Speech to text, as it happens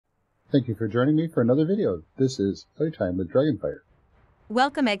Thank you for joining me for another video. This is Playtime with Dragonfire.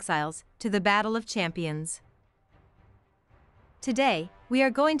 Welcome, Exiles, to the Battle of Champions. Today, we are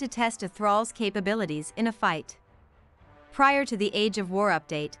going to test a Thrall's capabilities in a fight. Prior to the Age of War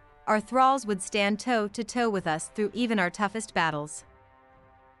update, our Thralls would stand toe-to-toe with us through even our toughest battles.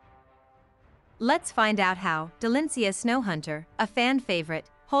 Let's find out how Delincia Snowhunter, a fan favorite,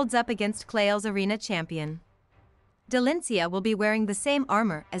 holds up against Clayl's Arena Champion. Delincia will be wearing the same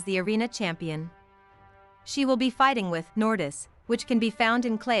armor as the Arena Champion. She will be fighting with Nortis, which can be found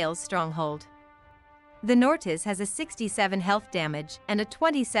in Clayl's stronghold. The Nortis has a 67 health damage and a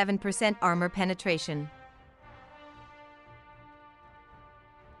 27% armor penetration.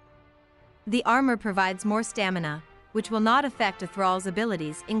 The armor provides more stamina, which will not affect a Thrall's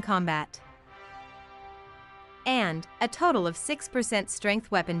abilities in combat. And a total of 6%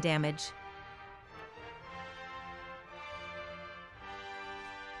 strength weapon damage.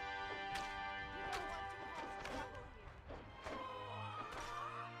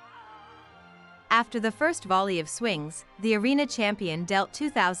 After the first volley of swings, the Arena Champion dealt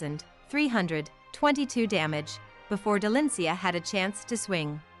 2,322 damage, before Delincia had a chance to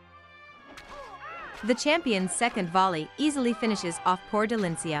swing. The champion's second volley easily finishes off poor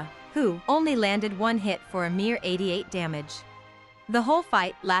Delincia, who only landed one hit for a mere 88 damage. The whole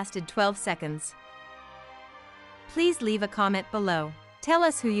fight lasted 12 seconds. Please leave a comment below. Tell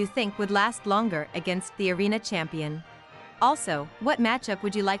us who you think would last longer against the Arena Champion. Also, what matchup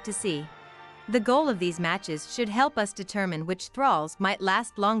would you like to see? The goal of these matches should help us determine which Thralls might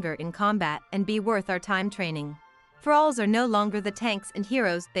last longer in combat and be worth our time training. Thralls are no longer the tanks and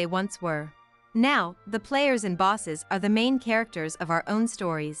heroes they once were. Now, the players and bosses are the main characters of our own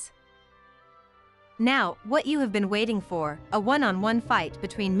stories. Now, what you have been waiting for, a one-on-one fight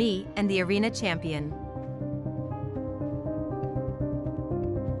between me and the Arena Champion.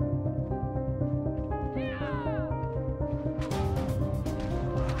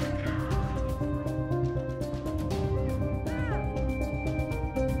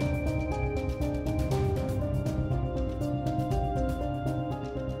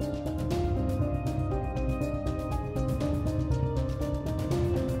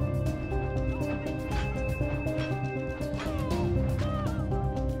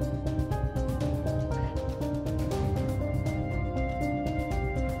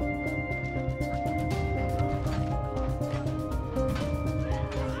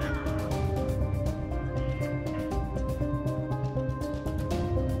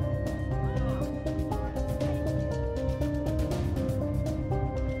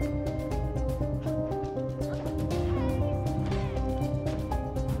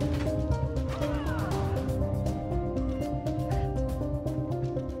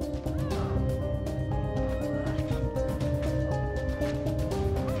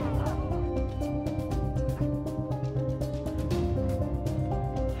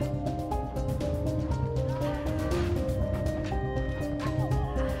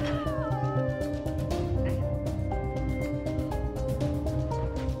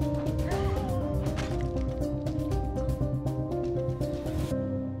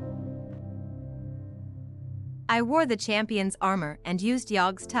 I wore the champion's armor and used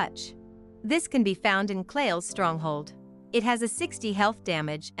Yog's touch. This can be found in Clayl's stronghold. It has a 60 health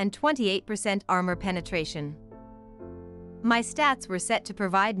damage and 28% armor penetration. My stats were set to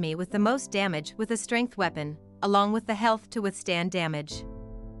provide me with the most damage with a strength weapon, along with the health to withstand damage.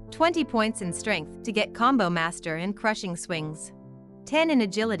 20 points in strength to get combo master and crushing swings. 10 in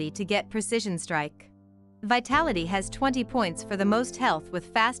agility to get precision strike. Vitality has 20 points for the most health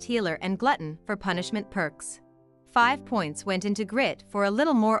with fast healer and glutton for punishment perks. 5 points went into grit for a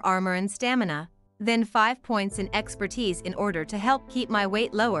little more armor and stamina, then 5 points in expertise in order to help keep my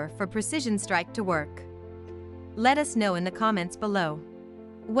weight lower for precision strike to work. Let us know in the comments below.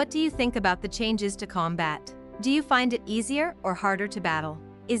 What do you think about the changes to combat? Do you find it easier or harder to battle?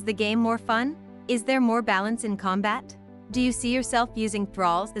 Is the game more fun? Is there more balance in combat? Do you see yourself using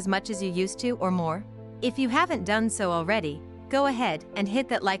Thralls as much as you used to or more? If you haven't done so already, go ahead and hit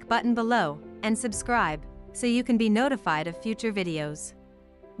that like button below and subscribe, so you can be notified of future videos.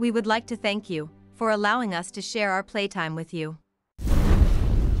 We would like to thank you for allowing us to share our playtime with you.